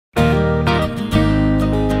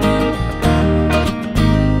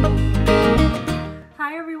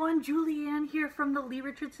from the Lee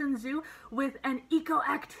Richardson Zoo with an eco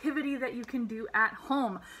activity that you can do at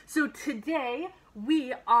home. So today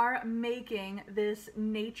we are making this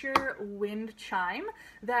nature wind chime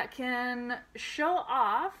that can show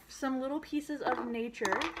off some little pieces of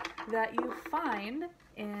nature that you find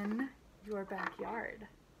in your backyard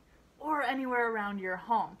or anywhere around your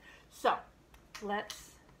home. So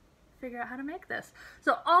let's figure out how to make this.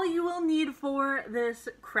 So all you will need for this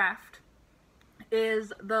craft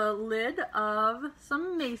is the lid of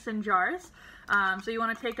some mason jars. So you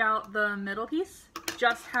want to take out the middle piece,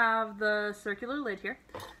 just have the circular lid here.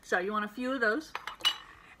 So you want a few of those.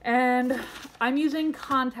 And I'm using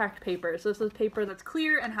contact paper. So this is paper that's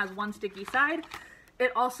clear and has one sticky side.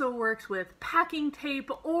 It also works with packing tape,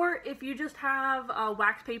 or if you just have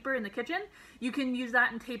wax paper in the kitchen, you can use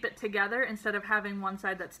that and tape it together instead of having one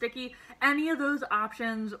side that's sticky. Any of those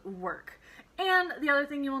options work. And the other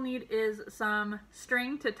thing you will need is some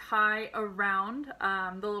string to tie around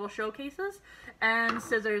the little showcases and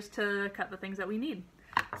scissors to cut the things that we need.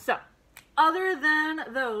 So, other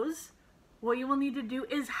than those, what you will need to do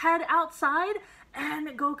is head outside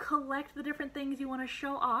and go collect the different things you want to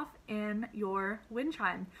show off in your wind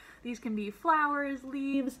chime. These can be flowers,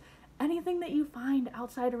 leaves, anything that you find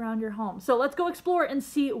outside around your home. So let's go explore and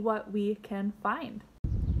see what we can find.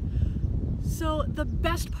 So the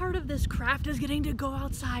best part of this craft is getting to go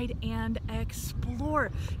outside and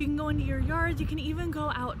explore. You can go into your yards, you can even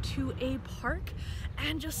go out to a park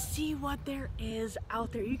and just see what there is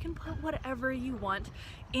out there. You can put whatever you want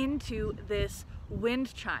into this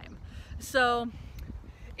wind chime. So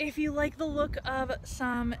if you like the look of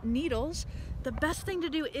some needles, the best thing to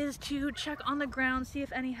do is to check on the ground, see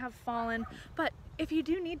if any have fallen. But if you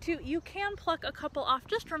do need to, you can pluck a couple off.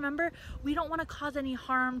 Just remember, we don't want to cause any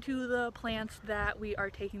harm to the plants that we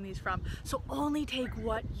are taking these from. So only take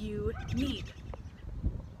what you need.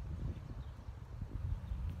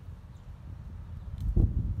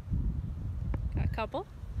 Got a couple.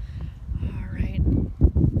 All right.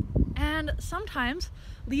 And sometimes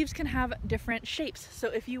leaves can have different shapes. So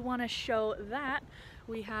if you want to show that,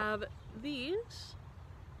 we have these,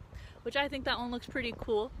 which I think that one looks pretty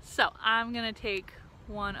cool. So I'm gonna take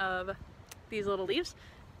one of these little leaves,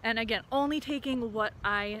 and again, only taking what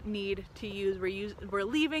I need to use. We're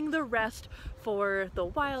leaving the rest for the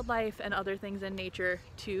wildlife and other things in nature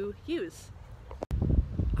to use.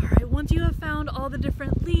 Alright, once you have found all the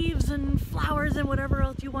different leaves and flowers and whatever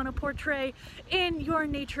else you want to portray in your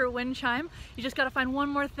nature wind chime, you just gotta find one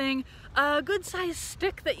more thing, a good sized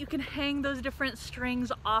stick that you can hang those different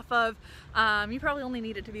strings off of. You probably only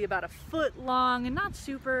need it to be about 1 foot long and not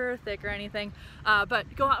super thick or anything,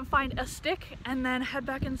 but go out and find a stick and then head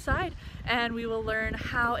back inside and we will learn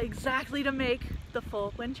how exactly to make the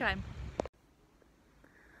full wind chime.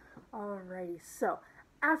 Alrighty, so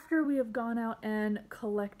after we have gone out and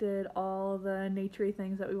collected all the naturey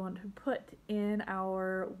things that we want to put in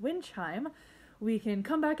our wind chime, we can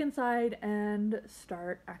come back inside and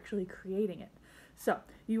start actually creating it. So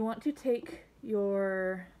you want to take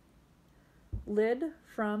your lid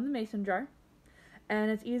from the mason jar,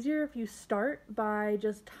 and it's easier if you start by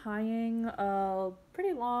just tying a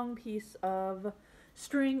pretty long piece of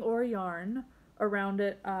string or yarn around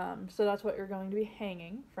it. So that's what you're going to be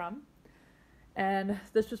hanging from. And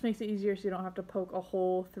this just makes it easier so you don't have to poke a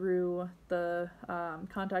hole through the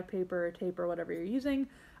contact paper or tape or whatever you're using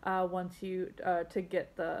once you to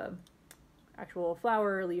get the actual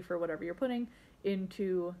flower or leaf or whatever you're putting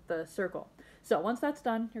into the circle. So once that's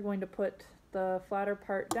done, you're going to put the flatter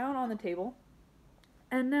part down on the table,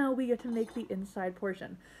 and now we get to make the inside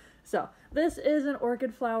portion. So this is an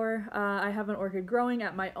orchid flower. I have an orchid growing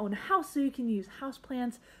at my own house, so you can use house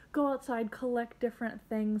plants, go outside, collect different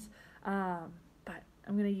things. But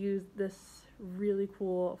I'm going to use this really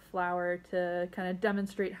cool flower to kind of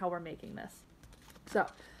demonstrate how we're making this. So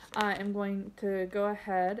I am going to go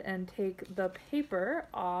ahead and take the paper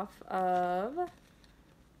off of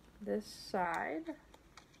this side. There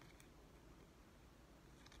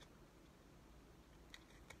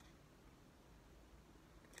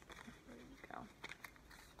we go.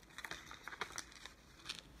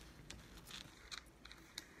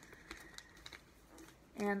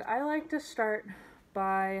 And I like to start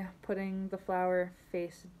by putting the flower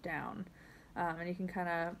face down. And you can kind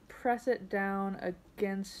of press it down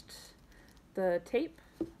against the tape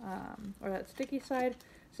or that sticky side.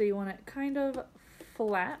 So you want it kind of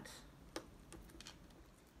flat.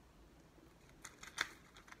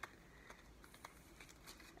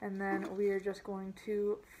 And then we are just going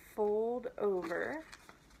to fold over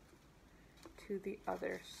to the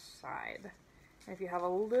other side. If you have a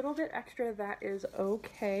little bit extra, that is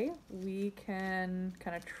okay. We can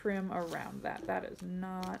kind of trim around that. That is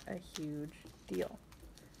not a huge deal.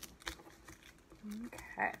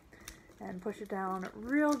 Okay, and push it down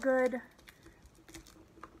real good.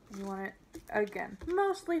 You want it, again,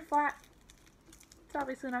 mostly flat. It's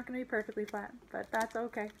obviously not going to be perfectly flat, but that's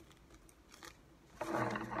okay.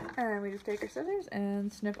 And then we just take our scissors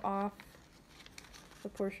and snip off the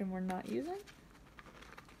portion we're not using.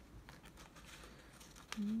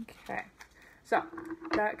 Okay, so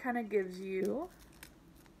that kind of gives you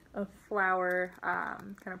a flower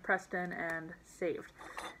kind of pressed in and saved.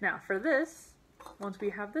 Now for this, once we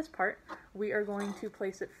have this part, we are going to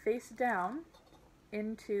place it face down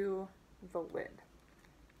into the lid.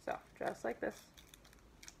 So just like this,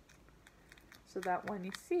 so that when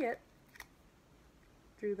you see it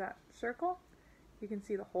through that circle, you can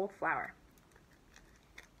see the whole flower.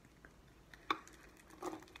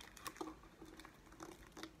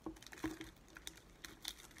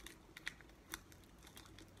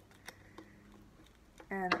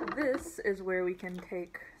 And this is where we can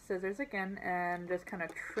take scissors again and just kind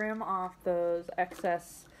of trim off those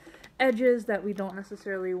excess edges that we don't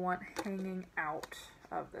necessarily want hanging out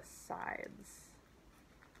of the sides.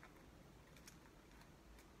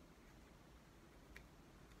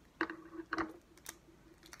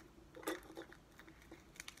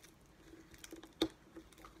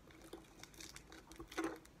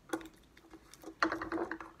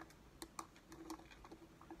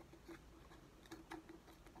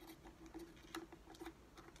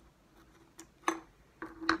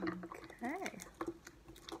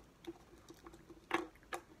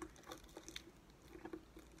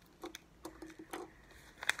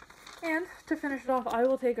 And to finish it off, I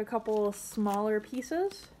will take a couple smaller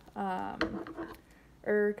pieces,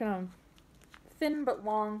 or kind of thin but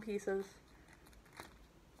long pieces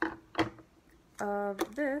of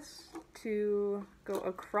this to go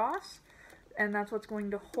across, and that's what's going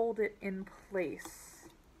to hold it in place.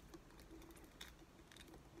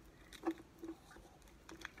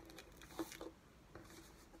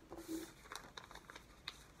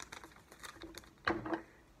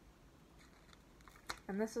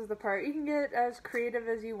 And this is the part, you can get as creative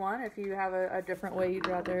as you want if you have a different way you'd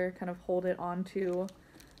rather kind of hold it onto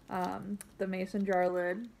the mason jar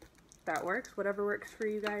lid. That works, whatever works for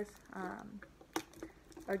you guys.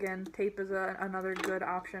 Again, tape is another good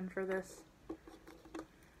option for this.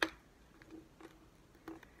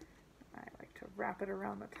 I like to wrap it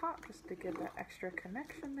around the top just to give that extra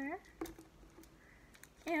connection there.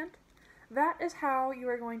 And that is how you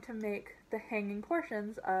are going to make the hanging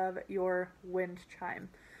portions of your wind chime.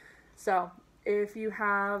 So if you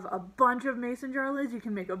have a bunch of mason jar lids, you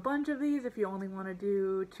can make a bunch of these. If you only want to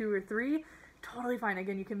do 2 or 3, totally fine.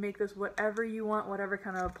 Again, you can make this whatever you want, whatever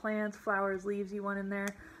kind of plants, flowers, leaves you want in there.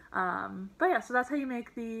 But yeah, so that's how you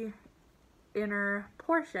make the inner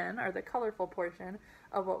portion, or the colorful portion,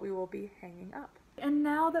 of what we will be hanging up. And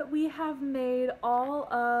now that we have made all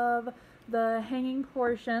of the hanging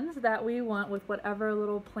portions that we want with whatever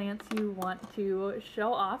little plants you want to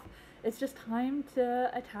show off, it's just time to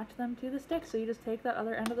attach them to the stick. So you just take that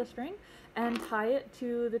other end of the string and tie it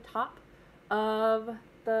to the top of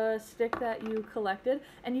the stick that you collected,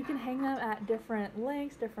 and you can hang them at different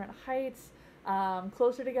lengths, different heights,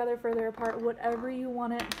 closer together, further apart, whatever you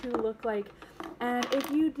want it to look like. And if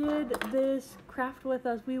you did this craft with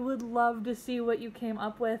us, we would love to see what you came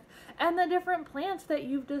up with and the different plants that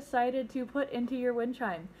you've decided to put into your wind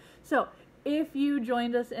chime. So if you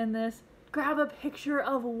joined us in this, grab a picture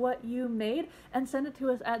of what you made and send it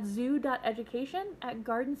to us at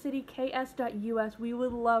zoo.education@gardencityks.us. We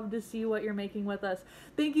would love to see what you're making with us.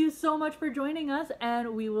 Thank you so much for joining us,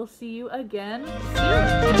 and we will see you again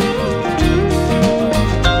soon.